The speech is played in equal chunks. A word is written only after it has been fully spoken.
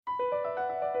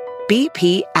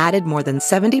BP added more than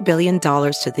 $70 billion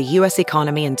to the U.S.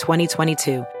 economy in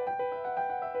 2022.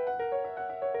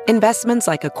 Investments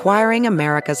like acquiring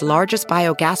America's largest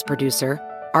biogas producer,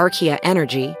 Archaea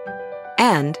Energy,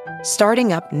 and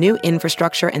starting up new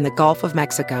infrastructure in the Gulf of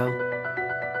Mexico.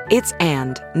 It's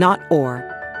and, not or.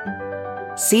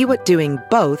 See what doing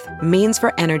both means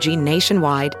for energy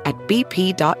nationwide at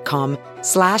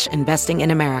bp.com/investing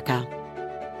in America.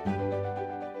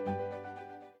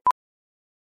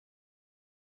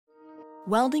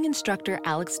 Welding instructor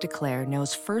Alex DeClaire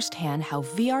knows firsthand how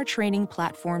VR training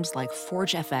platforms like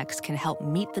ForgeFX can help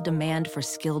meet the demand for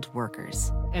skilled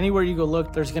workers. Anywhere you go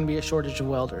look, there's going to be a shortage of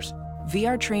welders.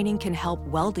 VR training can help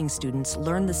welding students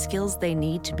learn the skills they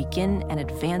need to begin and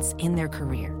advance in their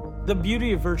career. The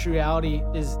beauty of virtual reality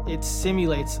is it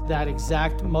simulates that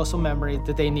exact muscle memory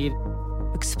that they need.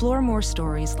 Explore more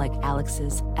stories like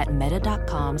Alex's at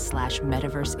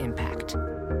meta.com/metaverseimpact.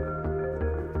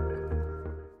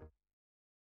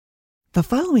 The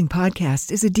following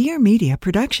podcast is a Dear Media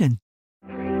production.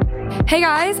 Hey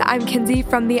guys, I'm Kinsey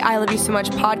from the I Love You So Much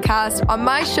podcast. On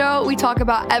my show, we talk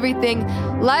about everything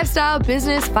lifestyle,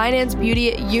 business, finance,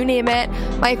 beauty, you name it.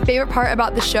 My favorite part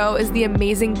about the show is the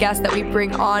amazing guests that we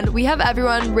bring on. We have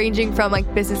everyone ranging from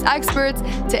like business experts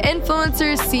to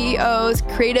influencers, CEOs,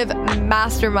 creative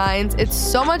masterminds. It's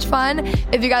so much fun.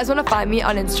 If you guys want to find me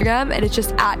on Instagram, it is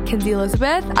just at Kinsey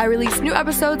Elizabeth. I release new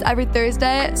episodes every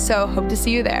Thursday, so hope to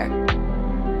see you there.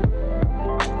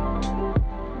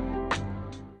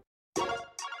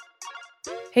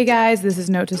 Hey guys, this is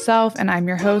Note to Self, and I'm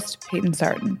your host, Peyton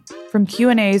Sarton. From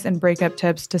Q&As and breakup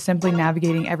tips to simply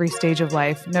navigating every stage of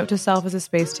life, Note to Self is a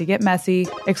space to get messy,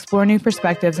 explore new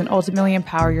perspectives, and ultimately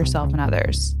empower yourself and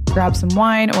others. Grab some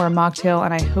wine or a mocktail,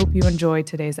 and I hope you enjoy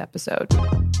today's episode.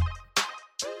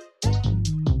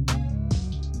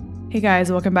 Hey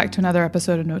guys, welcome back to another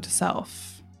episode of Note to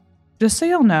Self. Just so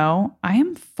y'all know, I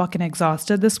am fucking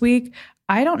exhausted this week.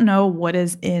 I don't know what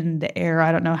is in the air.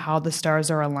 I don't know how the stars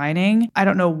are aligning. I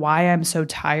don't know why I'm so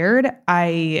tired.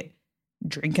 I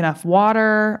drink enough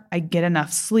water. I get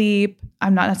enough sleep.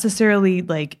 I'm not necessarily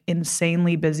like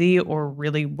insanely busy or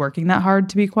really working that hard,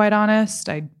 to be quite honest.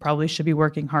 I probably should be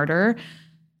working harder.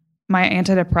 My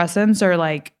antidepressants are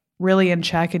like really in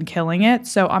check and killing it.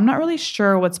 So I'm not really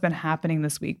sure what's been happening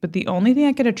this week, but the only thing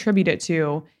I could attribute it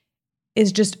to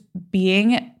is just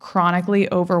being chronically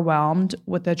overwhelmed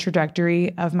with the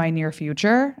trajectory of my near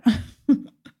future.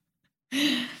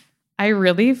 I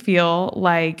really feel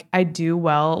like I do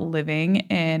well living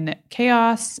in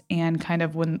chaos and kind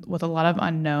of with a lot of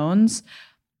unknowns,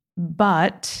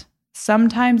 but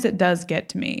sometimes it does get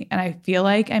to me. And I feel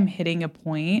like I'm hitting a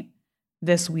point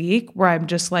this week where I'm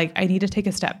just like, I need to take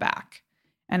a step back.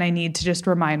 And I need to just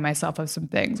remind myself of some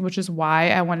things, which is why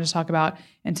I wanted to talk about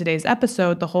in today's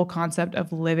episode the whole concept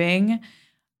of living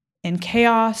in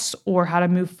chaos or how to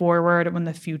move forward when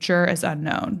the future is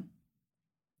unknown.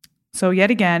 So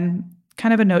yet again,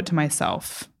 kind of a note to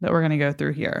myself that we're going to go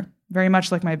through here. Very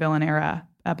much like my villain era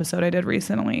episode I did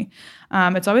recently.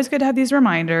 It's always good to have these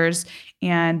reminders.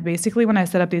 And basically when I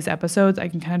set up these episodes, I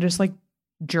can kind of just like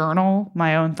journal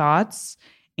my own thoughts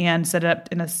and set it up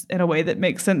in a way that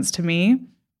makes sense to me.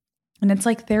 And it's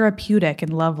like therapeutic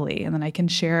and lovely. And then I can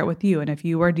share it with you. And if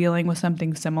you are dealing with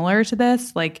something similar to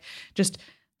this, like just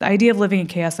the idea of living in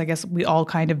chaos, I guess we all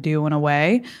kind of do in a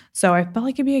way. So I felt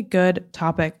like it'd be a good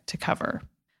topic to cover.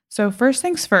 So first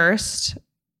things first,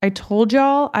 I told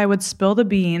y'all I would spill the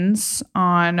beans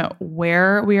on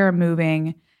where we are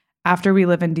moving after we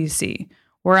live in DC.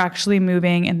 We're actually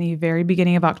moving in the very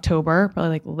beginning of October, probably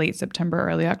like late September,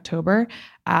 early October,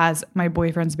 as my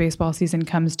boyfriend's baseball season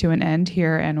comes to an end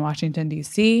here in Washington,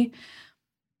 D.C.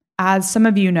 As some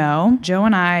of you know, Joe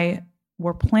and I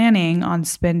were planning on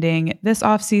spending this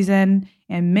off-season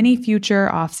and many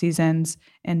future off-seasons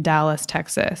in Dallas,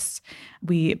 Texas.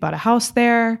 We bought a house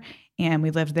there and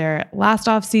we lived there last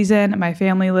off-season. My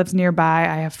family lives nearby.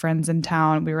 I have friends in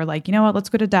town. We were like, you know what? Let's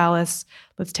go to Dallas.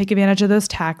 Let's take advantage of those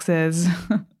taxes.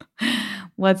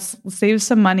 Let's save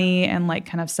some money and like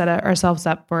kind of set ourselves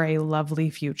up for a lovely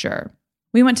future.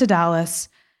 We went to Dallas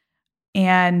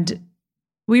and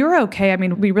we were okay. I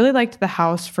mean, we really liked the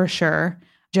house for sure.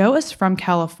 Joe is from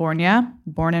California,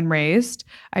 born and raised.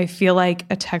 I feel like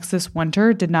a Texas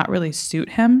winter did not really suit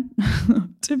him,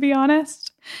 to be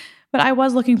honest. But I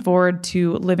was looking forward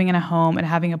to living in a home and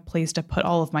having a place to put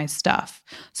all of my stuff.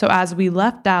 So as we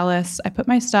left Dallas, I put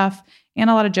my stuff and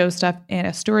a lot of Joe's stuff in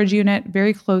a storage unit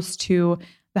very close to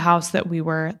the house that we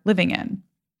were living in.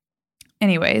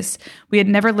 Anyways, we had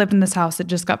never lived in this house. It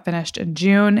just got finished in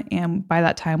June. And by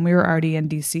that time, we were already in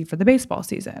DC for the baseball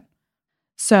season.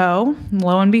 So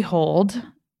lo and behold,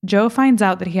 Joe finds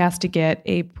out that he has to get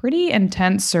a pretty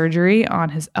intense surgery on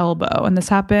his elbow. And this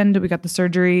happened, he got the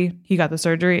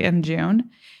surgery in June.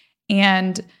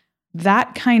 And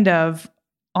that kind of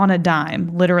on a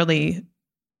dime, literally,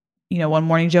 one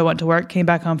morning Joe went to work, came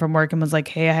back home from work and was like,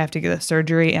 hey, I have to get a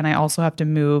surgery. And I also have to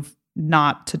move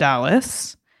not to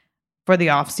Dallas for the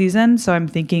off season. So I'm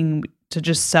thinking to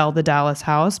just sell the Dallas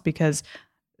house because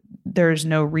there's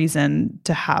no reason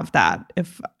to have that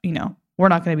if, we're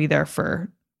not going to be there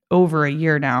for over a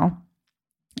year now.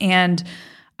 And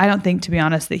I don't think, to be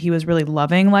honest, that he was really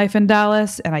loving life in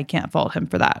Dallas, and I can't fault him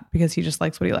for that because he just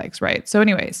likes what he likes, right? So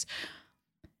anyways,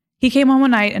 he came home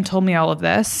one night and told me all of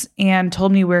this and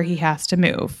told me where he has to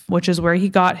move, which is where he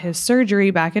got his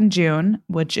surgery back in June,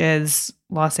 which is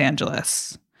Los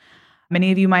Angeles.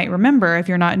 Many of you might remember, if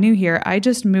you're not new here, I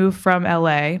just moved from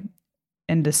LA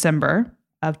in December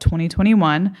of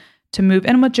 2021 to move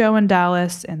in with Joe in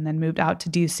Dallas and then moved out to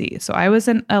DC. So I was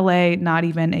in LA not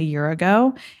even a year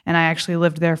ago, and I actually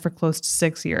lived there for close to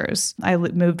 6 years. I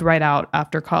moved right out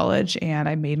after college and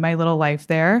I made my little life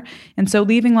there. And so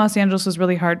leaving Los Angeles was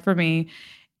really hard for me.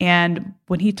 And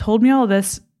when he told me all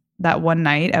this that one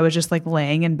night, I was just like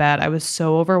laying in bed. I was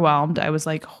so overwhelmed. I was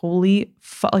like, holy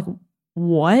fuck, like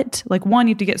what? Like, one,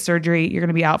 you have to get surgery. You're going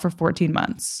to be out for 14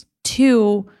 months.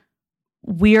 2,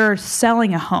 we're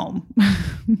selling a home.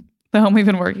 The home we've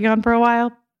been working on for a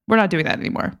while, we're not doing that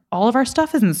anymore. All of our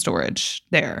stuff is in storage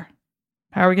there.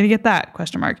 How are we going to get that? ?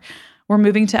 We're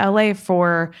moving to LA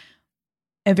for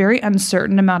a very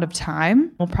uncertain amount of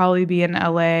time. We'll probably be in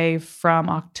LA from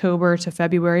October to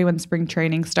February when spring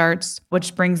training starts,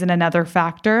 which brings in another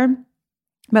factor.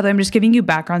 By the way, I'm just giving you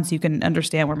background so you can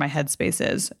understand where my headspace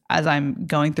is as I'm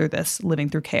going through this, living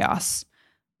through chaos,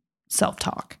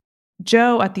 self-talk.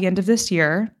 Joe, at the end of this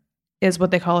year, is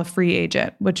what they call a free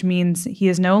agent, which means he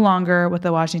is no longer with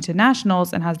the Washington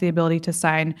Nationals and has the ability to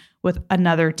sign with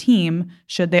another team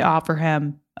should they offer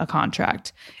him a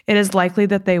contract. It is likely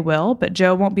that they will, but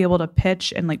Joe won't be able to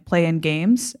pitch and play in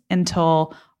games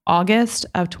until August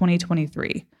of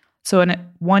 2023. So in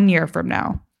 1 year from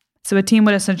now. So a team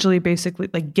would essentially basically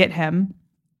get him,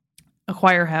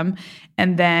 acquire him,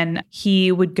 and then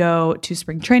he would go to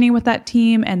spring training with that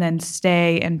team and then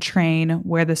stay and train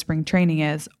where the spring training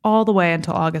is all the way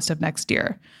until August of next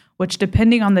year, which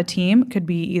depending on the team could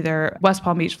be either West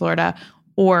Palm Beach, Florida,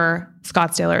 or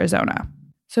Scottsdale, Arizona.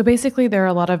 So basically there are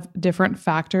a lot of different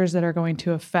factors that are going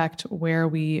to affect where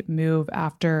we move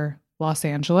after Los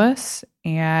Angeles.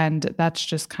 And that's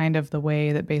just kind of the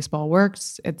way that baseball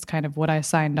works. It's kind of what I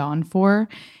signed on for,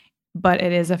 but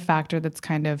it is a factor that's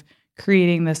kind of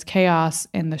creating this chaos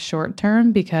in the short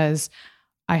term because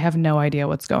I have no idea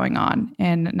what's going on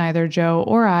and neither Joe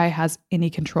or I has any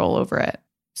control over it.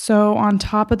 So on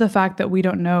top of the fact that we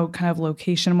don't know kind of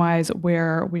location-wise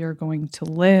where we are going to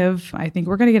live, I think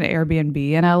we're going to get an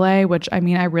Airbnb in LA, which I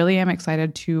really am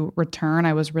excited to return.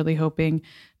 I was really hoping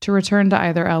to return to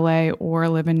either LA or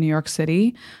live in New York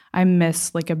City. I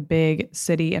miss a big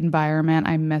city environment.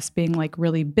 I miss being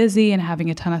really busy and having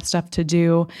a ton of stuff to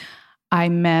do. I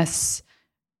miss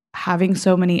having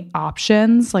so many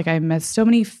options. I miss so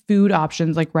many food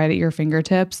options right at your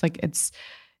fingertips. It's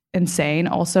insane.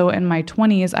 Also, in my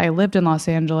 20s, I lived in Los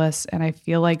Angeles, and I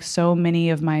feel like so many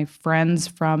of my friends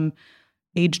from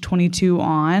age 22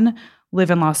 on live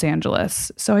in Los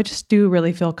Angeles. So I just do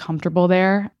really feel comfortable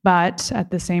there. But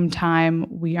at the same time,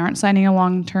 we aren't signing a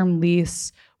long-term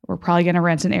lease. We're probably going to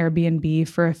rent an Airbnb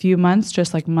for a few months,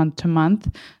 just month to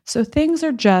month. So things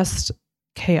are just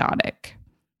chaotic.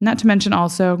 Not to mention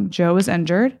also Joe is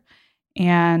injured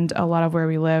and a lot of where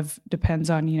we live depends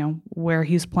on, where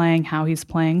he's playing, how he's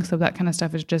playing. So that kind of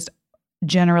stuff is just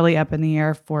generally up in the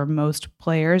air for most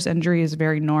players. Injury is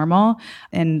very normal.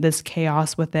 And this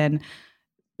chaos within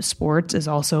sports is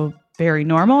also very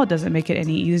normal. It doesn't make it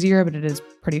any easier, but it is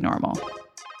pretty normal.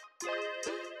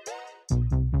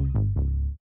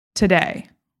 Today,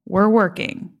 we're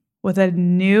working with a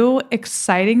new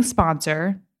exciting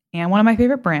sponsor and one of my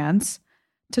favorite brands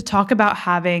to talk about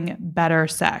having better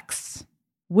sex.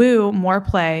 Woo More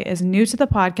Play is new to the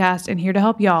podcast and here to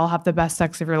help y'all have the best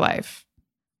sex of your life.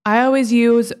 I always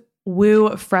use Woo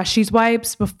Freshies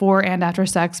wipes before and after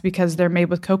sex because they're made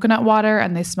with coconut water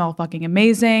and they smell fucking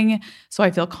amazing. So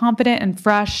I feel confident and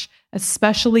fresh,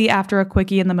 especially after a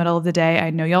quickie in the middle of the day. I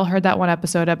know y'all heard that one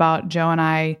episode about Joe and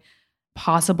I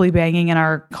possibly banging in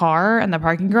our car in the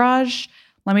parking garage.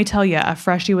 Let me tell you, a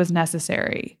Freshie was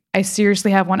necessary. I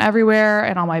seriously have one everywhere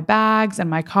and all my bags and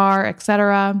my car,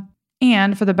 etc.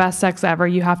 And for the best sex ever,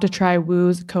 you have to try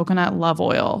Woo's Coconut Love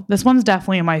Oil. This one's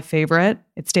definitely my favorite.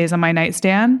 It stays on my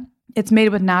nightstand. It's made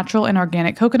with natural and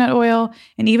organic coconut oil.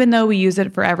 And even though we use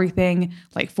it for everything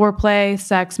like foreplay,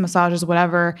 sex, massages,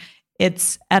 whatever,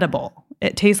 it's edible.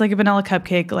 It tastes like a vanilla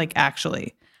cupcake, like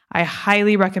actually. I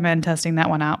highly recommend testing that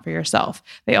one out for yourself.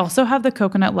 They also have the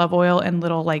coconut love oil in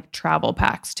little like travel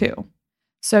packs too.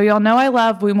 So y'all know I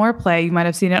love Woo More Play. You might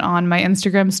have seen it on my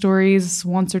Instagram stories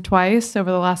once or twice over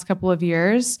the last couple of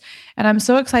years. And I'm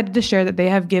so excited to share that they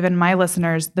have given my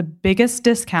listeners the biggest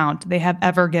discount they have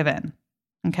ever given.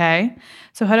 Okay?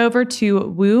 So head over to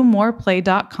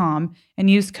woomoreplay.com and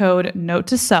use code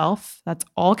NOTE2SELF. That's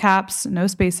all caps, no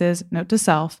spaces, note to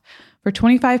self, for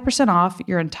 25% off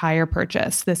your entire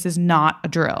purchase. This is not a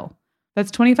drill. That's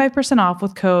 25% off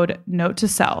with code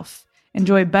NOTE2SELF.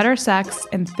 Enjoy better sex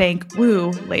and thank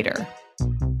Woo later.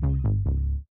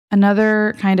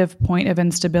 Another kind of point of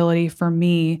instability for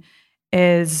me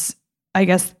is, I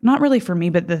guess, not really for me,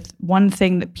 but the one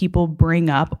thing that people bring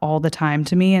up all the time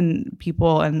to me, and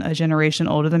people in a generation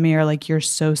older than me are like, you're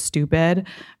so stupid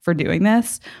for doing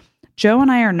this. Joe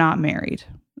and I are not married.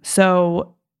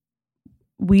 So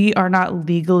we are not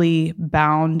legally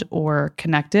bound or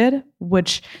connected,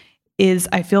 which is,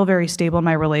 I feel, very stable in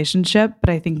my relationship.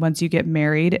 But I think once you get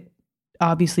married,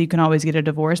 obviously you can always get a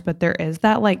divorce, but there is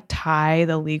that like tie,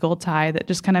 the legal tie that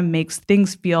just kind of makes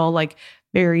things feel like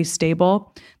very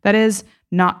stable. That is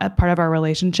not a part of our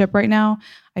relationship right now.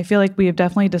 I feel like we have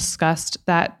definitely discussed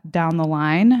that down the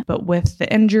line, but with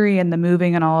the injury and the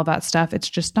moving and all of that stuff, it's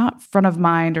just not front of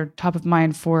mind or top of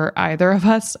mind for either of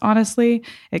us, honestly.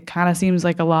 It kind of seems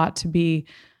like a lot to be,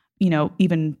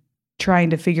 even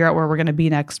trying to figure out where we're going to be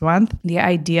next month. The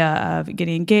idea of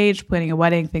getting engaged, planning a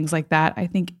wedding, things like that, I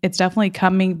think it's definitely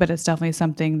coming, but it's definitely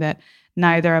something that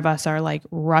neither of us are like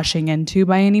rushing into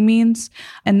by any means.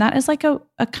 And that is like a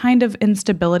kind of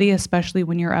instability, especially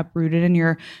when you're uprooted and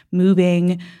you're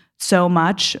moving so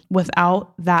much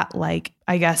without that, like,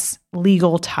 I guess,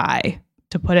 legal tie,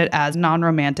 to put it as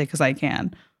non-romantic as I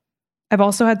can. I've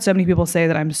also had so many people say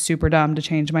that I'm super dumb to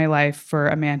change my life for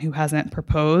a man who hasn't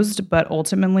proposed, but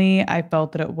ultimately I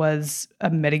felt that it was a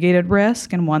mitigated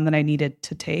risk and one that I needed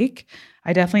to take.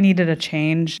 I definitely needed a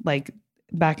change. Like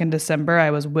back in December,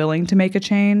 I was willing to make a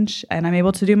change and I'm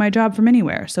able to do my job from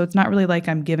anywhere. So it's not really like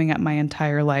I'm giving up my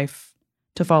entire life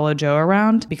to follow Joe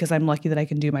around, because I'm lucky that I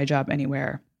can do my job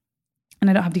anywhere. And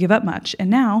I don't have to give up much. And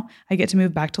now I get to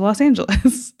move back to Los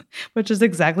Angeles, which is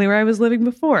exactly where I was living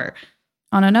before.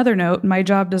 On another note, my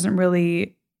job doesn't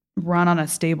really run on a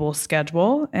stable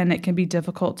schedule, and it can be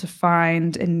difficult to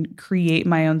find and create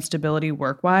my own stability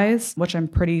work-wise, which I'm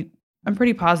pretty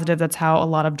positive that's how a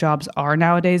lot of jobs are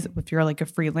nowadays. If you're like a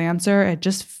freelancer, it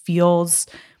just feels,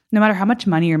 no matter how much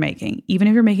money you're making, even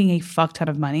if you're making a fuck ton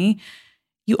of money,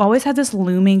 you always have this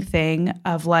looming thing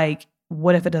of like,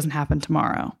 what if it doesn't happen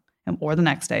tomorrow or the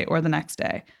next day or the next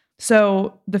day?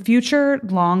 So the future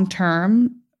long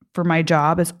term for my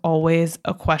job is always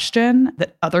a question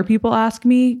that other people ask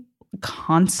me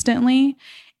constantly.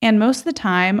 And most of the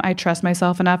time, I trust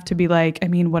myself enough to be like,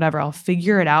 whatever, I'll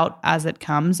figure it out as it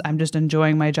comes. I'm just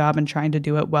enjoying my job and trying to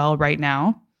do it well right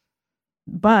now.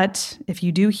 But if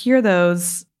you do hear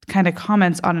those kind of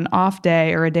comments on an off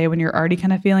day or a day when you're already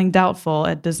kind of feeling doubtful,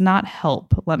 it does not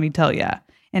help, let me tell you.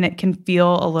 And it can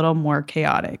feel a little more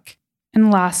chaotic.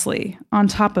 And lastly, on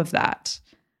top of that,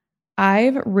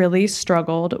 I've really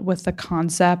struggled with the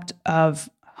concept of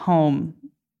home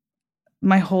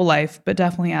my whole life, but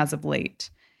definitely as of late.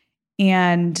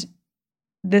 And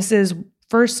this is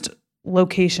first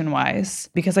location-wise,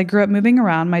 because I grew up moving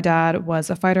around. My dad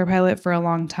was a fighter pilot for a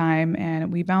long time,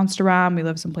 and we bounced around. We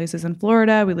lived some places in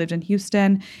Florida. We lived in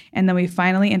Houston. And then we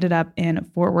finally ended up in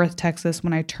Fort Worth, Texas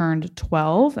when I turned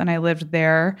 12. And I lived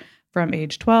there from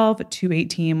age 12 to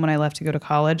 18 when I left to go to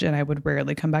college, and I would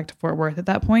rarely come back to Fort Worth at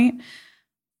that point.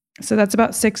 So that's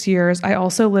about 6 years. I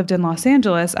also lived in Los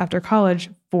Angeles after college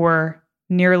for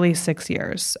nearly 6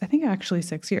 years. I think actually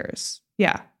 6 years.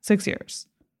 Yeah, 6 years.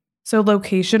 So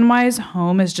location-wise,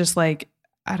 home is just like,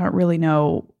 I don't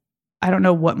know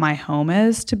what my home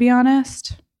is, to be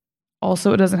honest.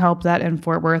 Also, it doesn't help that in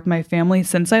Fort Worth, my family,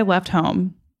 since I left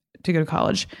home to go to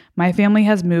college, my family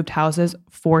has moved houses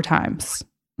 4 times.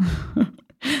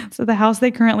 So the house they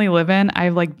currently live in,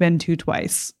 I've like been to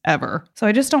twice ever. So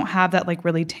I just don't have that like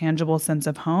really tangible sense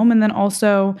of home. And then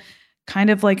also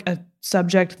kind of like a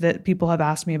subject that people have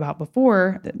asked me about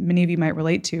before that many of you might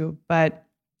relate to, but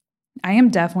I am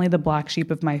definitely the black sheep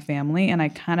of my family, and I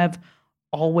kind of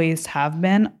always have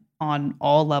been on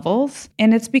all levels.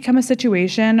 And it's become a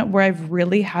situation where I've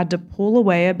really had to pull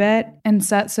away a bit and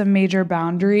set some major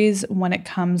boundaries when it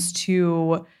comes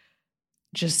to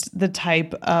just the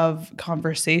type of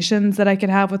conversations that I could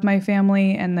have with my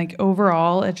family. And like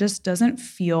overall, it just doesn't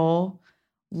feel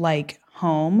like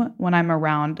home when I'm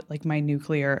around like my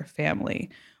nuclear family,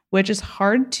 which is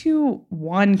hard to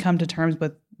come to terms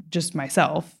with just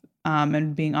myself,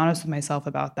 and being honest with myself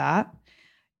about that.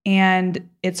 And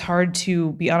it's hard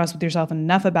to be honest with yourself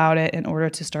enough about it in order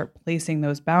to start placing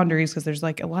those boundaries, because there's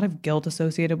like a lot of guilt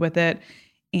associated with it.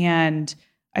 And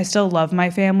I still love my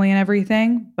family and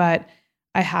everything, but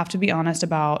I have to be honest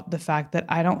about the fact that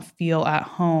I don't feel at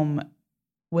home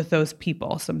with those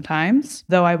people sometimes,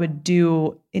 though I would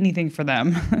do anything for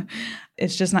them.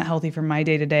 It's just not healthy for my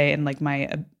day-to-day and like my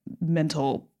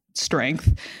mental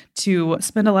strength to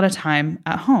spend a lot of time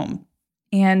at home.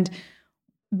 And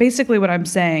basically what I'm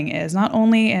saying is not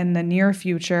only in the near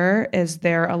future is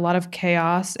there a lot of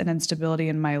chaos and instability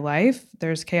in my life,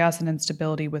 there's chaos and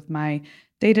instability with my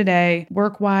day-to-day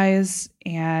work-wise,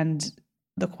 and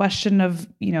the question of,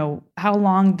 how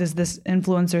long does this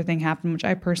influencer thing happen, which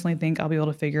I personally think I'll be able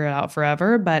to figure it out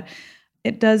forever, but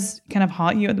it does kind of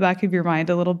haunt you at the back of your mind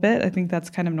a little bit. I think that's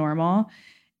kind of normal.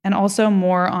 And also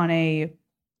more on a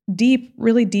deep,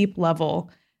 really deep level,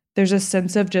 there's a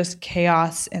sense of just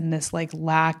chaos and this like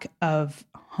lack of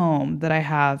home that I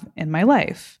have in my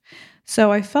life.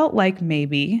 So I felt like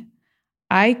maybe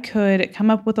I could come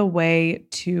up with a way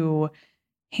to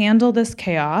handle this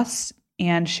chaos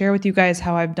and share with you guys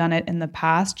how I've done it in the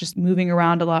past, just moving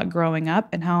around a lot growing up,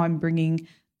 and how I'm bringing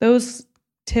those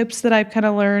tips that I've kind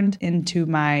of learned into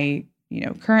my,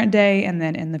 current day, and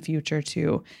then in the future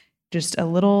too. Just a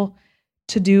little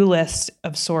to-do list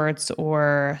of sorts,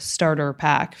 or starter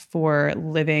pack for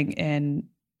living in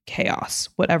chaos,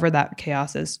 whatever that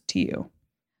chaos is to you.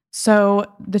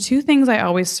 So the two things I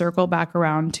always circle back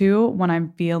around to when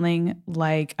I'm feeling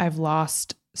like I've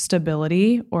lost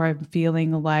stability, or I'm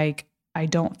feeling like I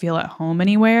don't feel at home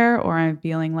anywhere, or I'm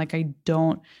feeling like I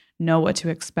don't know what to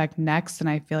expect next, and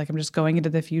I feel like I'm just going into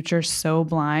the future so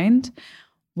blind.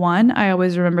 One, I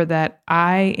always remember that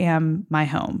I am my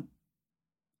home.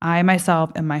 I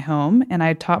myself am my home, and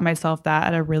I taught myself that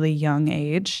at a really young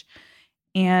age.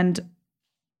 And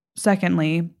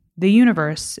secondly, the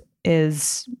universe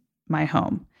is my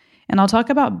home. And I'll talk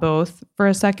about both for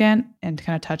a second and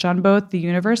kind of touch on both. The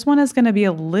universe one is going to be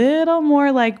a little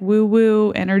more like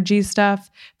woo-woo energy stuff.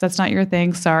 If that's not your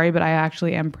thing, sorry, but I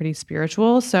actually am pretty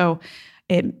spiritual. So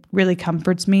it really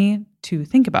comforts me to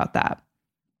think about that.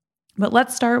 But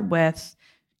let's start with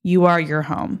you are your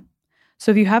home.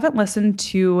 So if you haven't listened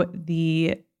to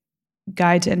the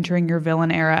Guide to Entering Your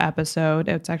Villain Era episode,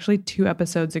 it's actually 2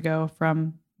 episodes ago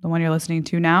from the one you're listening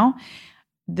to now.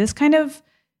 This kind of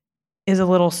is a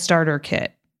little starter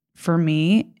kit for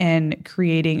me in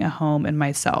creating a home in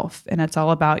myself. And it's all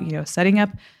about, setting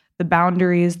up the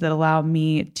boundaries that allow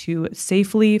me to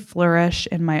safely flourish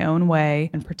in my own way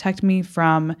and protect me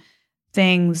from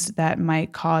things that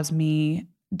might cause me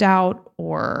doubt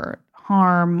or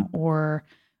harm, or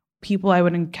people I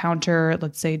would encounter,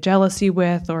 let's say, jealousy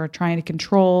with, or trying to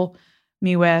control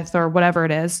me with, or whatever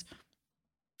it is.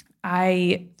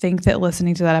 I think that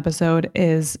listening to that episode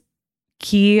is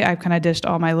key. I've kind of dished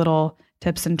all my little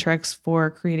tips and tricks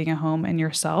for creating a home in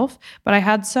yourself, but I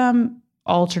had some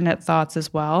alternate thoughts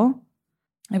as well.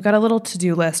 I've got a little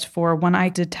to-do list for when I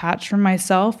detach from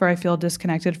myself, or I feel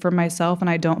disconnected from myself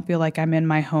and I don't feel like I'm in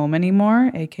my home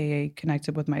anymore, aka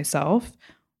connected with myself.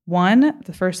 One,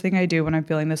 the first thing I do when I'm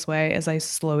feeling this way is I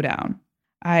slow down.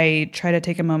 I try to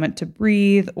take a moment to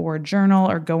breathe, or journal,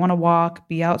 or go on a walk,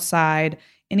 be outside,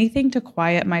 anything to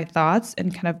quiet my thoughts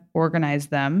and kind of organize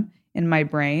them in my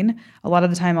brain. A lot of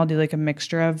the time I'll do like a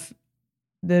mixture of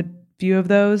the few of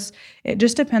those. It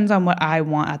just depends on what I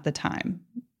want at the time.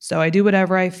 So I do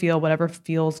whatever I feel, whatever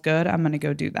feels good, I'm going to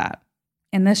go do that.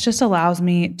 And this just allows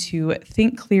me to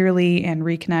think clearly and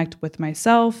reconnect with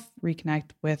myself,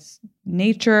 reconnect with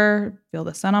nature, feel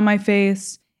the sun on my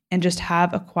face, and just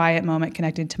have a quiet moment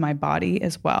connected to my body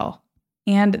as well.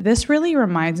 And this really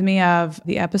reminds me of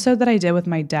the episode that I did with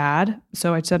my dad.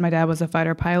 So I said my dad was a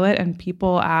fighter pilot, and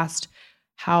people asked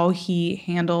how he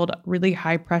handled really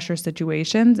high pressure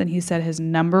situations. And he said his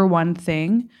number one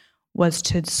thing was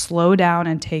to slow down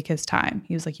and take his time.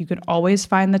 He was like, you could always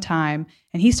find the time.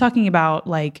 And he's talking about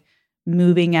like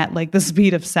moving at like the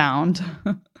speed of sound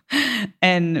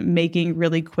and making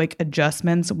really quick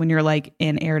adjustments when you're like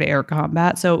in air-to-air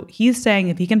combat. So he's saying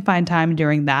if he can find time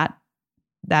during that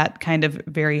kind of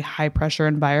very high pressure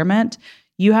environment,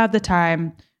 you have the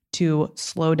time to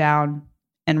slow down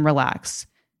and relax.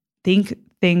 Think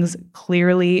things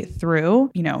clearly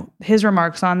through. His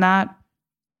remarks on that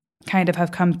kind of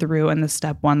have come through in the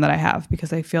step 1 that I have,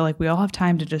 because I feel like we all have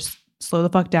time to just slow the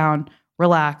fuck down,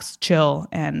 relax, chill,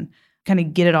 and kind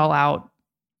of get it all out,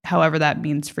 however that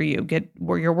means for you. Get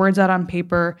your words out on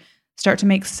paper, start to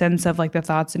make sense of like the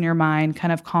thoughts in your mind,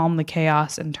 kind of calm the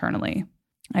chaos internally.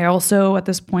 I also, at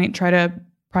this point, try to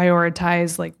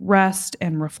prioritize like rest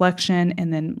and reflection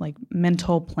and then like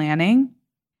mental planning.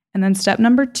 And then step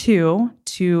number 2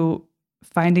 to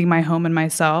finding my home in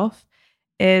myself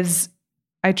is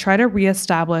I try to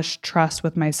reestablish trust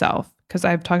with myself, because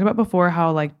I've talked about before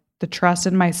how like the trust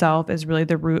in myself is really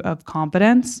the root of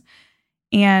confidence.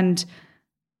 And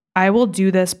I will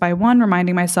do this by one,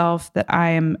 reminding myself that I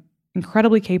am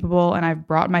incredibly capable and I've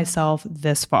brought myself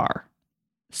this far.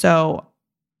 So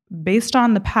based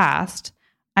on the past,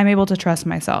 I'm able to trust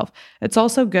myself. It's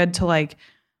also good to like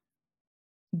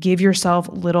give yourself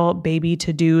little baby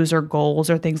to-dos or goals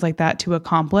or things like that to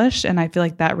accomplish. And I feel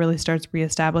like that really starts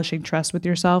reestablishing trust with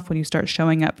yourself when you start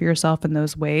showing up for yourself in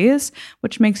those ways,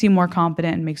 which makes you more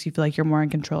confident and makes you feel like you're more in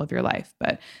control of your life.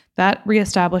 But that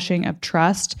reestablishing of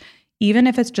trust, even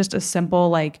if it's just a simple,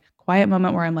 like quiet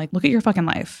moment where I'm like, look at your fucking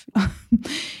life.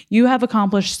 You have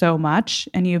accomplished so much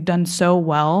and you've done so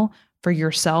well for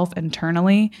yourself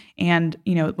internally and,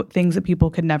 you know, things that people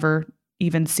could never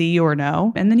even see or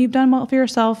know. And then you've done well for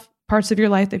yourself, parts of your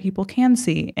life that people can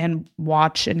see and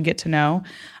watch and get to know.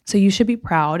 So you should be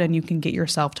proud and you can get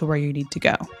yourself to where you need to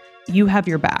go. You have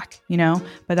your back, you know,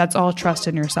 but that's all trust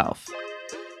in yourself.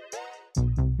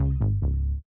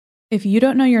 If you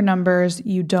don't know your numbers,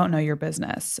 you don't know your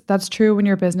business. That's true when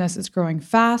your business is growing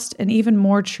fast and even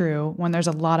more true when there's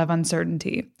a lot of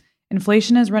uncertainty.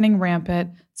 Inflation is running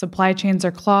rampant, supply chains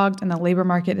are clogged, and the labor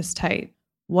market is tight.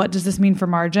 What does this mean for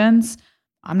margins?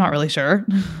 I'm not really sure,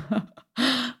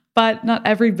 but not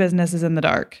every business is in the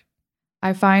dark.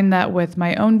 I find that with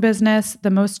my own business, the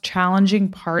most challenging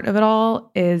part of it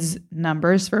all is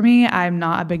numbers for me. I'm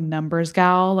not a big numbers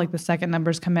gal. Like the second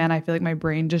numbers come in, I feel like my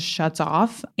brain just shuts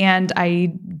off. And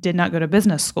I did not go to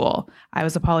business school. I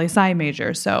was a poli-sci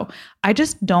major. So I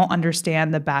just don't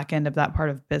understand the back end of that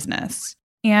part of business.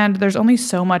 And there's only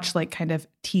so much like kind of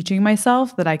teaching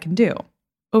myself that I can do.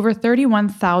 Over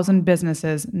 31,000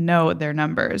 businesses know their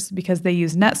numbers because they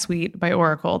use NetSuite by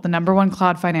Oracle, the #1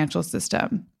 cloud financial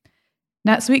system.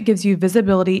 NetSuite gives you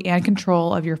visibility and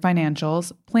control of your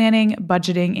financials, planning,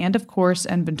 budgeting, and of course,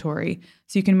 inventory,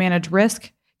 so you can manage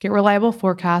risk, get reliable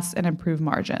forecasts, and improve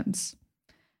margins.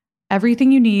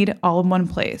 Everything you need all in one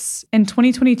place. In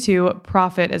 2022,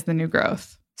 profit is the new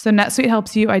growth. So NetSuite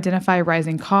helps you identify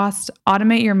rising costs,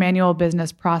 automate your manual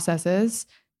business processes,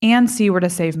 and see where to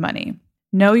save money.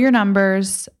 Know your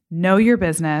numbers, know your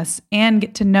business, and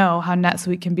get to know how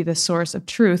NetSuite can be the source of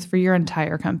truth for your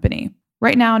entire company.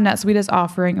 Right now, NetSuite is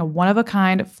offering a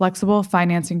one-of-a-kind flexible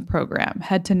financing program.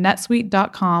 Head to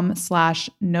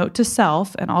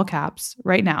netsuite.com/note-to-self in all caps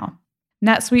right now.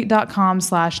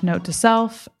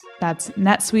 netsuite.com/note-to-self. That's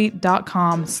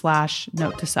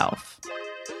netsuite.com/note-to-self.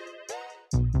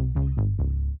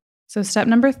 So step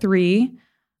number 3,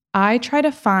 I try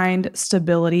to find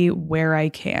stability where I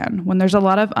can. When there's a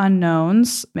lot of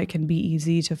unknowns, it can be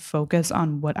easy to focus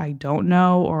on what I don't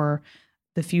know or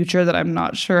the future that I'm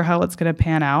not sure how it's going to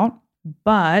pan out.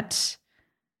 But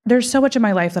there's so much in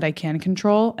my life that I can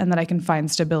control and that I can find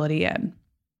stability in.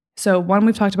 So one,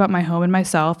 we've talked about my home and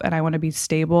myself, and I want to be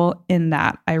stable in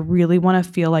that. I really want to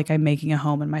feel like I'm making a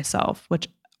home in myself, which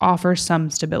offers some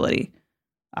stability.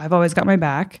 I've always got my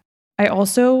back. I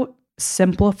also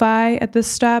simplify at this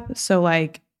step. So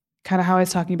like kind of how I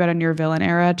was talking about in your villain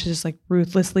era, to just like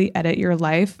ruthlessly edit your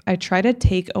life. I try to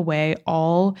take away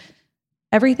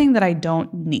everything that I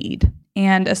don't need,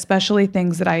 and especially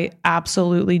things that I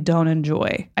absolutely don't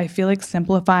enjoy. I feel like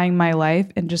simplifying my life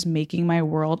and just making my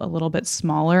world a little bit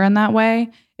smaller in that way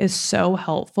is so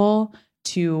helpful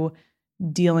to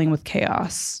dealing with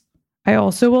chaos. I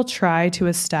also will try to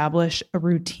establish a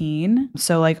routine.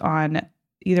 So like on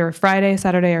either Friday,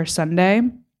 Saturday, or Sunday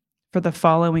for the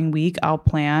following week, I'll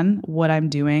plan what I'm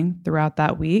doing throughout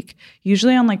that week.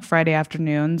 Usually on like Friday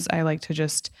afternoons, I like to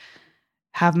just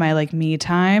have my like me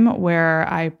time where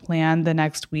I plan the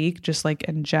next week, just like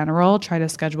in general, try to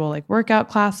schedule like workout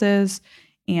classes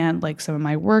and like some of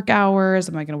my work hours.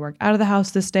 Am I going to work out of the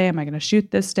house this day? Am I going to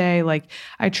shoot this day? Like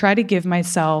I try to give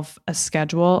myself a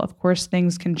schedule. Of course,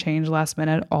 things can change last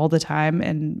minute all the time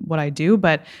in what I do,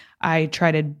 but I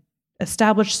try to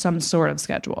establish some sort of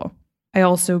schedule. I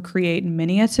also create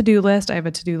a to-do list. I have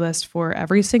a to-do list for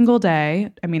every single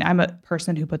day. I mean, I'm a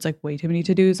person who puts like way too many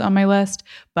to-dos on my list,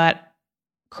 but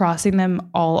crossing them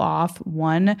all off,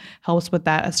 one, helps with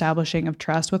that establishing of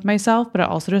trust with myself, but it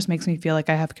also just makes me feel like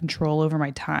I have control over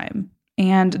my time.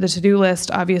 And the to-do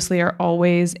list obviously are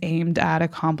always aimed at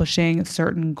accomplishing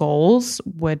certain goals,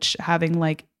 which having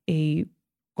like a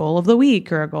goal of the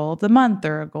week or a goal of the month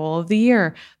or a goal of the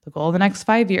year, the goal of the next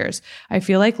 5 years. I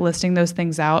feel like listing those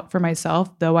things out for myself,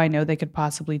 though I know they could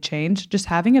possibly change, just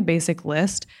having a basic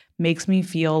list makes me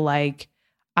feel like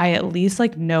I at least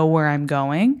like know where I'm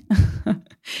going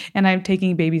and I'm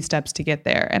taking baby steps to get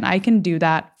there. And I can do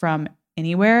that from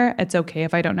anywhere. It's okay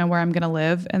if I don't know where I'm going to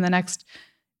live in the next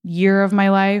year of my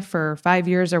life or 5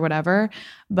 years or whatever,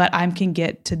 but I can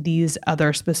get to these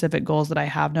other specific goals that I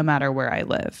have no matter where I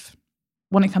live.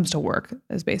 When it comes to work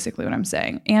is basically what I'm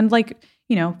saying. And like,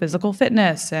 physical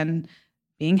fitness and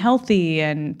being healthy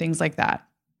and things like that.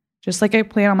 Just like I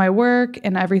plan on my work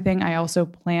and everything, I also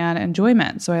plan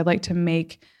enjoyment. So I like to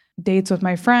make dates with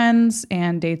my friends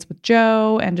and dates with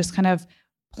Joe and just kind of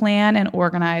plan and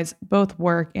organize both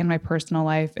work and my personal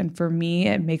life. And for me,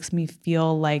 it makes me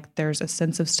feel like there's a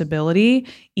sense of stability,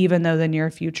 even though the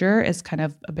near future is kind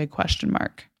of a big question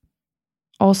mark.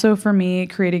 Also for me,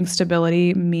 creating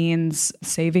stability means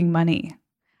saving money.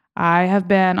 I have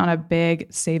been on a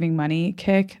big saving money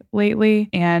kick lately,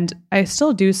 and I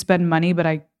still do spend money, but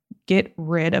I get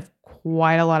rid of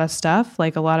quite a lot of stuff,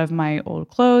 like a lot of my old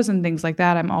clothes and things like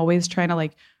that. I'm always trying to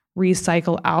like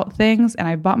recycle out things, and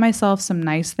I bought myself some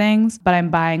nice things, but I'm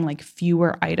buying like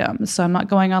fewer items. So I'm not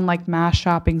going on like mass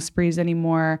shopping sprees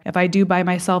anymore. If I do buy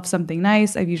myself something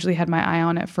nice, I've usually had my eye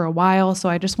on it for a while. So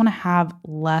I just want to have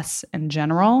less in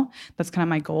general. That's kind of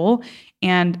my goal.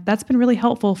 And that's been really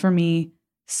helpful for me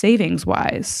savings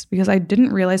wise, because I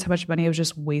didn't realize how much money I was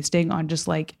just wasting on just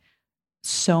like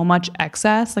so much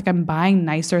excess. Like I'm buying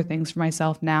nicer things for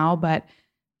myself now, but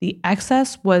the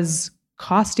excess was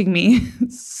costing me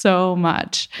so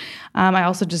much. I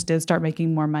also just did start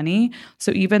making more money.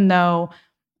 So even though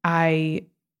I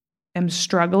am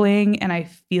struggling and I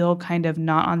feel kind of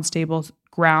not on stable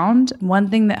ground, one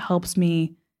thing that helps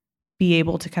me be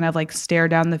able to kind of like stare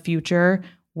down the future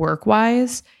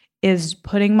work-wise is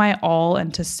putting my all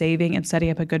into saving and setting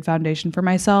up a good foundation for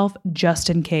myself just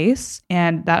in case.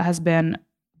 And that has been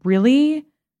really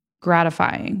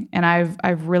gratifying. And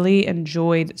I've really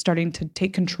enjoyed starting to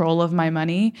take control of my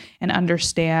money and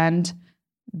understand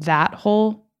that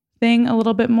whole thing a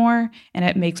little bit more. And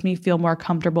it makes me feel more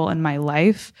comfortable in my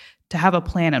life to have a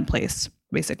plan in place,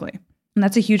 basically. And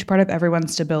that's a huge part of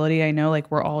everyone's stability. I know like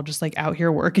we're all just like out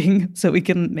here working so we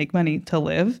can make money to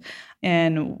live.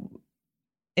 And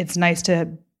it's nice to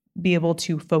be able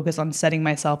to focus on setting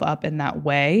myself up in that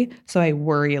way so I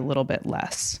worry a little bit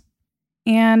less.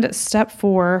 And step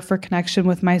 4 for connection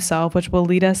with myself, which will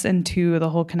lead us into the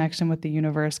whole connection with the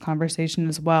universe conversation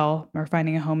as well, or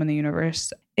finding a home in the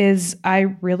universe, is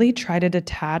I really try to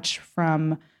detach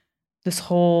from this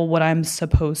whole what I'm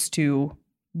supposed to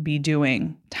be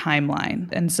doing timeline.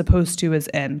 And supposed to is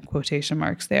in quotation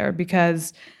marks there,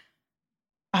 because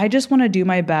I just want to do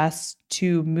my best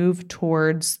to move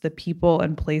towards the people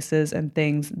and places and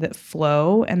things that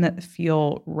flow and that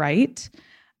feel right.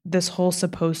 This whole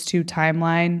supposed to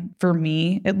timeline, for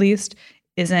me at least,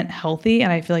 isn't healthy.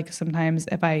 And I feel like sometimes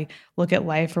if I look at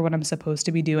life for what I'm supposed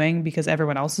to be doing because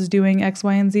everyone else is doing X,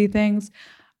 Y, and Z things,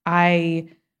 I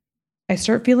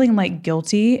start feeling like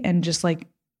guilty and just like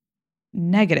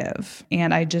negative.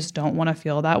 And I just don't want to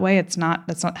feel that way. That's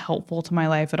not helpful to my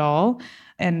life at all.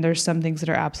 And there's some things that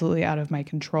are absolutely out of my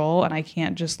control. And I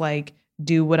can't just like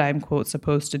do what I'm quote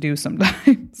supposed to do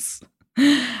sometimes.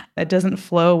 That doesn't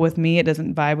flow with me. It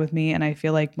doesn't vibe with me. And I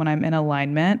feel like when I'm in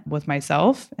alignment with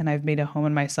myself and I've made a home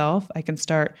in myself, I can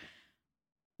start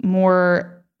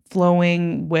more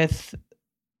flowing with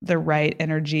the right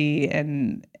energy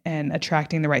and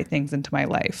attracting the right things into my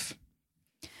life.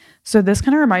 So this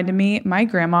kind of reminded me, my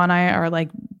grandma and I are like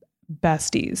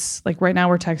besties. Like right now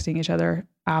we're texting each other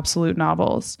absolute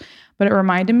novels. But it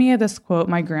reminded me of this quote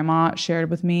my grandma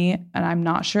shared with me, and I'm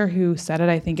not sure who said it.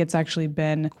 I think it's actually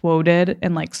been quoted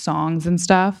in like songs and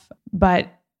stuff. But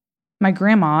my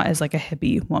grandma is like a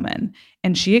hippie woman,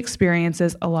 and she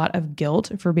experiences a lot of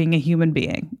guilt for being a human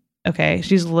being. Okay.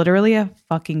 She's literally a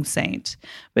fucking saint,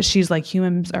 but she's like,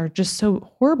 humans are just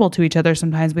so horrible to each other.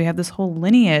 Sometimes we have this whole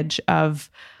lineage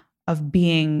of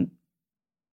being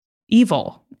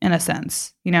evil in a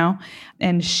sense, you know?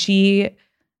 And she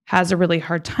has a really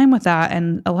hard time with that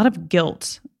and a lot of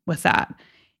guilt with that.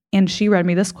 And she read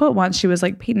me this quote once. She was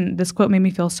like, Peyton, this quote made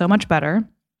me feel so much better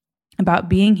about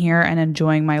being here and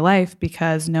enjoying my life,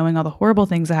 because knowing all the horrible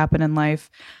things that happen in life,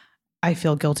 I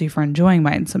feel guilty for enjoying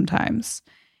mine sometimes.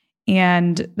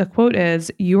 And the quote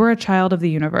is, "You are a child of the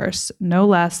universe, no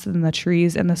less than the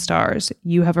trees and the stars.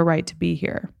 You have a right to be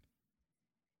here."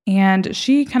 And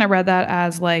she kind of read that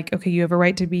as like, okay, you have a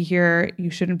right to be here. You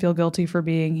shouldn't feel guilty for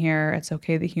being here. It's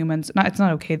okay that it's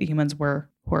not okay that humans were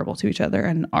horrible to each other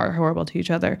and are horrible to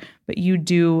each other, but you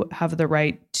do have the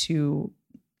right to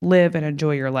live and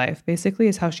enjoy your life, basically,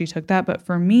 is how she took that. But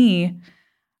for me,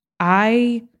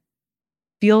 I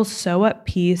feel so at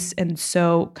peace and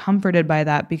so comforted by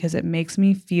that because it makes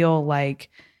me feel like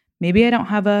maybe I don't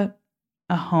have a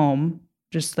home,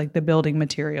 just like the building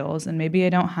materials, and maybe I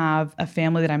don't have a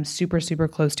family that I'm super, super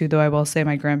close to, though I will say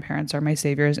my grandparents are my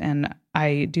saviors and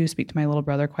I do speak to my little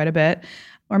brother quite a bit.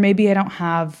 Or maybe I don't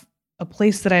have a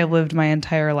place that I lived my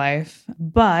entire life.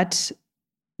 But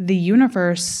the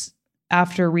universe,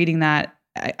 after reading that,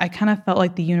 I kind of felt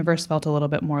like the universe felt a little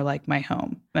bit more like my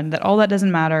home, and that all that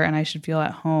doesn't matter and I should feel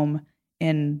at home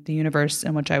in the universe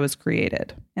in which I was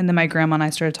created. And then my grandma and I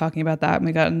started talking about that and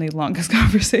we got in the longest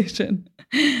conversation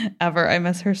ever. I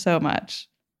miss her so much.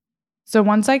 So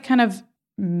once I kind of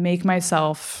make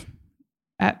myself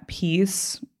at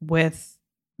peace with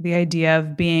the idea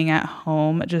of being at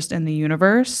home just in the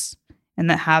universe, and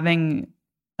that having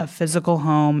a physical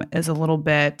home is a little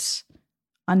bit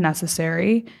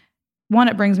unnecessary. One,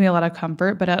 it brings me a lot of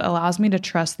comfort, but it allows me to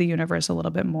trust the universe a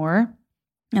little bit more.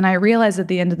 And I realize at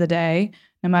the end of the day,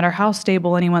 no matter how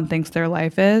stable anyone thinks their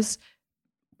life is,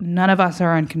 none of us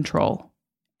are in control.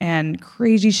 And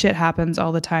crazy shit happens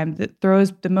all the time that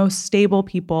throws the most stable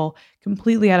people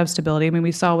completely out of stability. I mean,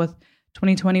 we saw with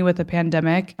 2020 with the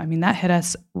pandemic, I mean, that hit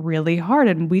us really hard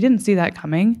and we didn't see that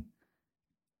coming.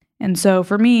 And so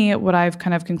for me, what I've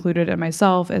kind of concluded in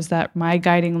myself is that my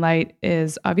guiding light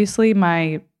is obviously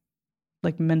my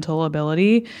like mental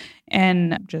ability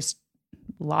and just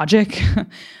logic,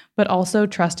 but also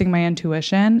trusting my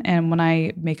intuition. And when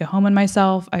I make a home in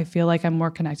myself, I feel like I'm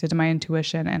more connected to my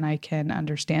intuition and I can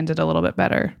understand it a little bit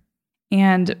better.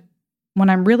 And when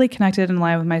I'm really connected and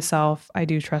aligned with myself, I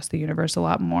do trust the universe a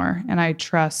lot more. And I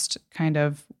trust kind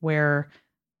of where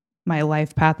my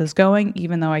life path is going,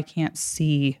 even though I can't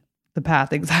see the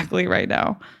path exactly right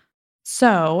now.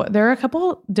 So there are a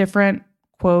couple different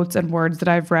quotes and words that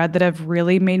I've read that have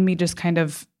really made me just kind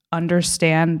of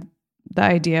understand the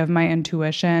idea of my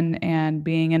intuition and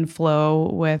being in flow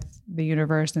with the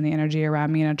universe and the energy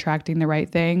around me and attracting the right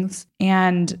things.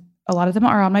 And a lot of them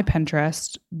are on my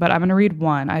Pinterest, but I'm going to read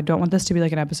one. I don't want this to be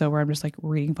like an episode where I'm just like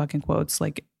reading fucking quotes,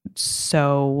 like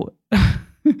so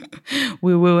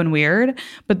woo-woo and weird.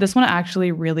 But this one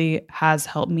actually really has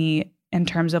helped me in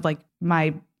terms of like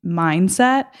my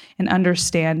mindset and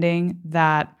understanding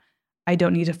that I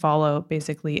don't need to follow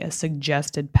basically a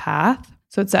suggested path.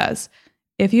 So it says,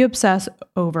 if you obsess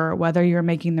over whether you're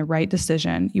making the right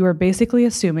decision, you are basically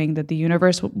assuming that the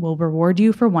universe will reward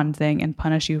you for one thing and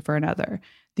punish you for another.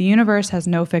 The universe has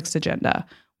no fixed agenda.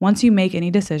 Once you make any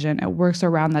decision, it works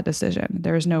around that decision.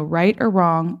 There is no right or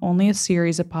wrong, only a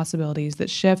series of possibilities that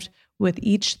shift with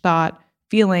each thought,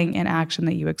 feeling, and action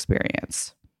that you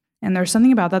experience. And there's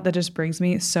something about that that just brings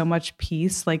me so much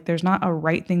peace. Like there's not a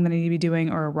right thing that I need to be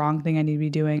doing or a wrong thing I need to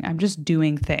be doing. I'm just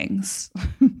doing things.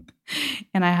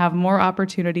 And I have more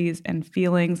opportunities and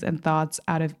feelings and thoughts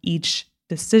out of each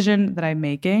decision that I'm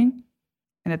making.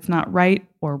 And it's not right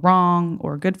or wrong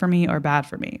or good for me or bad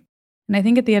for me. And I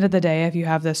think at the end of the day, if you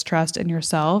have this trust in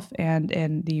yourself and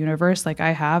in the universe, like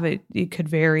I have, it could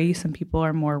vary. Some people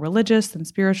are more religious than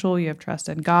spiritual. You have trust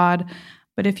in God.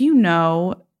 But if you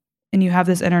know and you have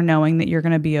this inner knowing that you're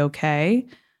going to be okay,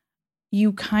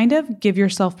 you kind of give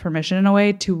yourself permission in a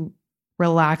way to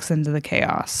relax into the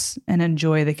chaos and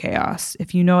enjoy the chaos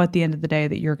if you know at the end of the day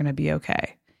that you're going to be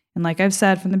okay. And like I've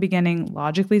said from the beginning,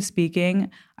 logically speaking,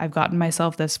 I've gotten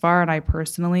myself this far and I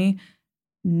personally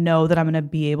know that I'm going to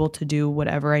be able to do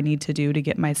whatever I need to do to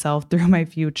get myself through my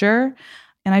future.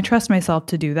 And I trust myself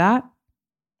to do that.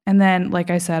 And then,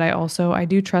 like I said, I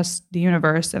do trust the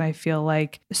universe, and I feel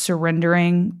like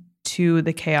surrendering to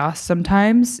the chaos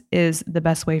sometimes is the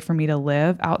best way for me to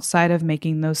live outside of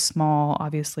making those small,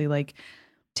 obviously like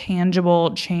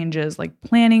tangible changes, like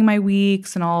planning my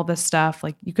weeks and all of this stuff.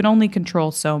 Like you can only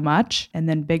control so much. And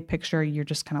then big picture, you're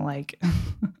just kind of like,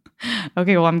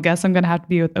 okay, well, I guess I'm going to have to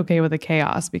be okay with the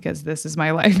chaos because this is my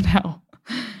life now.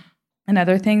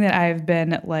 Another thing that I've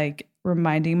been like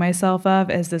reminding myself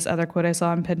of is this other quote I saw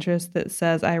on Pinterest that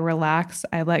says, I relax,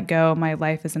 I let go, my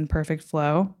life is in perfect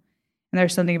flow. And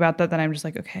there's something about that I'm just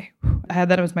like, okay. I had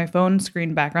that as my phone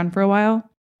screen background for a while.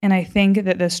 And I think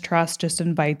that this trust just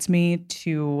invites me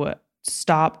to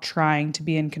stop trying to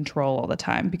be in control all the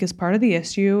time. Because part of the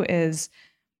issue is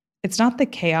it's not the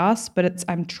chaos, but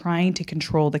I'm trying to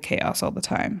control the chaos all the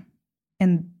time.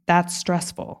 And that's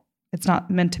stressful. It's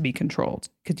not meant to be controlled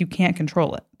because you can't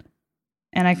control it.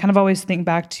 And I kind of always think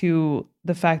back to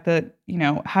the fact that,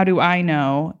 how do I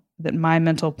know that my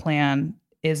mental plan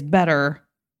is better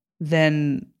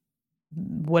than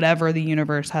whatever the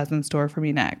universe has in store for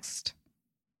me next,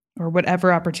 or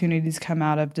whatever opportunities come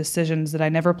out of decisions that I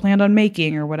never planned on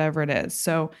making, or whatever it is.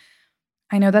 So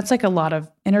I know that's like a lot of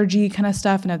energy kind of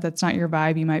stuff. And if that's not your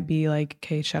vibe, you might be like,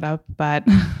 okay, shut up. But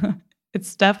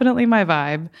it's definitely my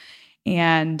vibe.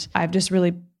 And I've just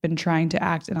really been trying to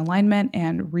act in alignment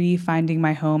and re-finding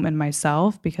my home and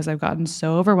myself, because I've gotten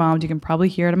so overwhelmed. You can probably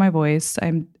hear it in my voice.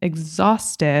 I'm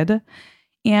exhausted.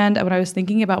 And when I was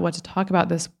thinking about what to talk about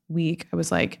this week, I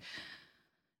was like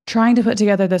trying to put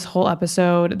together this whole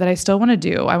episode that I still want to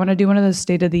do. I want to do one of those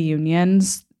State of the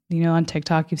Unions. You know, on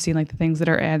TikTok, you've seen like the things that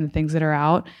are in, the things that are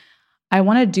out. I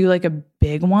want to do like a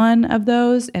big one of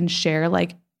those and share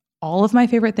like all of my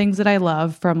favorite things that I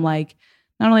love, from like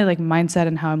not only like mindset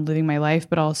and how I'm living my life,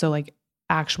 but also like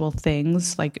actual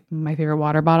things, like my favorite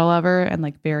water bottle ever, and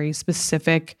like very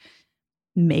specific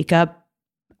makeup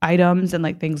items and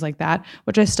like things like that,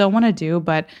 which I still want to do.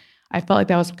 But I felt like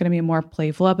that was going to be a more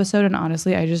playful episode. And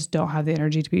honestly, I just don't have the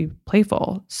energy to be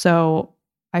playful. So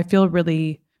I feel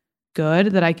really good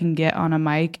that I can get on a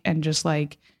mic and just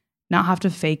like not have to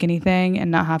fake anything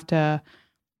and not have to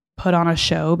put on a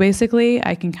show. Basically,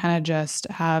 I can kind of just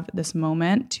have this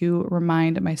moment to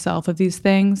remind myself of these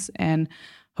things, and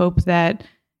hope that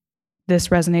this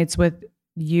resonates with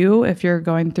you if you're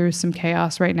going through some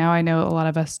chaos right now. I know a lot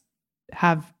of us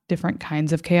have different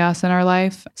kinds of chaos in our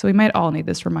life, so we might all need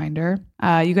this reminder.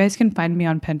 You guys can find me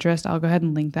on Pinterest. I'll go ahead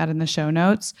and link that in the show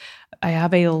notes. I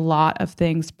have a lot of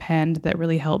things penned that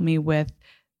really help me with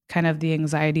kind of the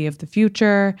anxiety of the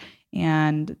future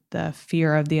and the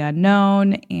fear of the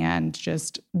unknown and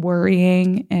just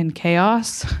worrying and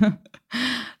chaos.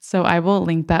 So I will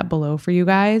link that below for you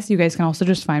guys. You guys can also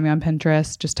just find me on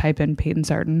Pinterest. Just type in Peyton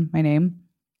Sarton, my name,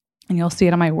 and you'll see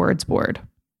it on my words board.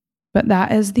 But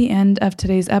that is the end of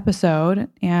today's episode.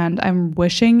 And I'm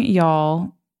wishing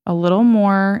y'all a little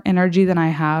more energy than I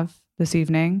have this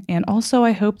evening. And also,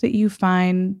 I hope that you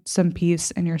find some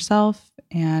peace in yourself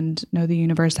and know the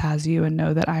universe has you, and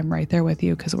know that I'm right there with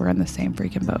you, because we're in the same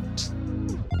freaking boat.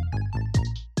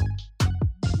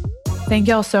 Thank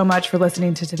y'all so much for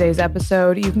listening to today's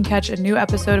episode. You can catch a new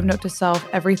episode of Note to Self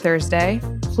every Thursday.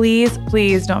 Please,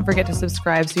 please don't forget to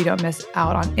subscribe so you don't miss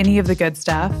out on any of the good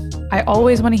stuff. I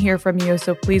always want to hear from you,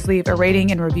 so please leave a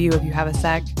rating and review if you have a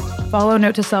sec. Follow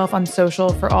Note to Self on social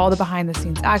for all the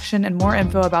behind-the-scenes action and more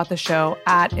info about the show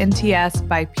at NTS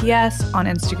by PS on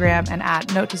Instagram and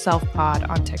at Note to Self Pod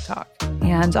on TikTok.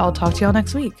 And I'll talk to y'all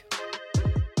next week.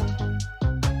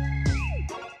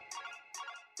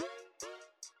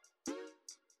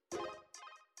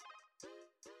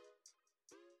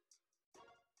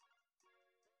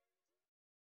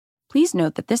 Please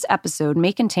note that this episode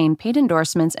may contain paid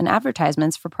endorsements and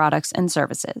advertisements for products and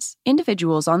services.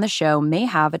 Individuals on the show may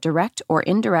have a direct or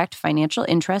indirect financial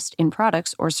interest in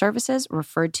products or services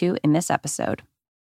referred to in this episode.